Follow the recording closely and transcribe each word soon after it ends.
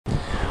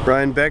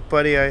Ryan Beck,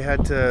 buddy, I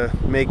had to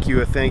make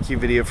you a thank you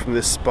video from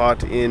this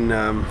spot in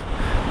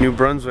New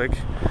Brunswick.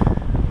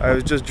 I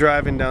was just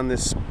driving down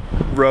this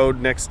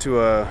road next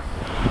to a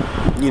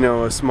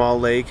small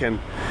lake, and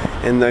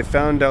I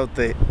found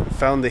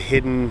the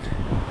hidden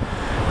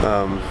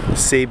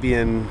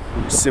Sabian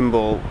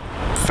cymbal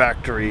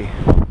factory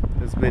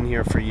that's been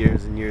here for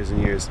years and years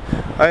and years.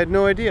 I had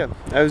no idea.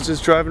 I was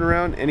just driving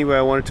around. Anyway,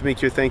 I wanted to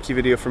make you a thank you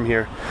video from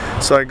here.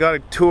 So I got a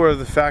tour of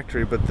the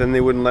factory, but then they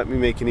wouldn't let me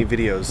make any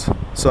videos.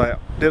 So I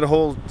did a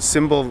whole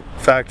cymbal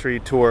factory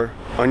tour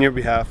on your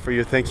behalf for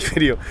your thank you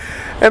video.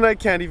 And I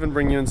can't even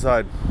bring you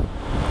inside.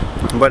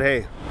 But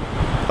hey,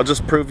 I'll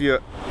just prove to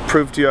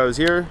you I was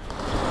here.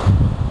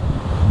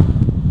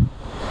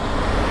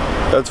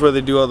 That's where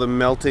they do all the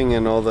melting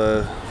and all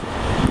the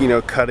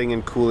cutting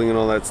and cooling and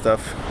all that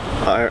stuff.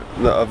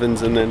 The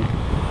ovens, and then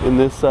in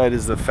this side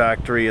is the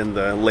factory and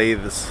the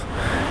lathes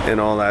and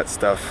all that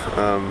stuff.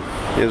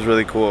 It was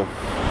really cool.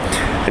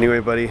 Anyway,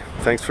 buddy,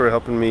 thanks for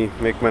helping me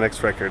make my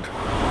next record.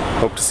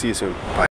 Hope to see you soon. Bye.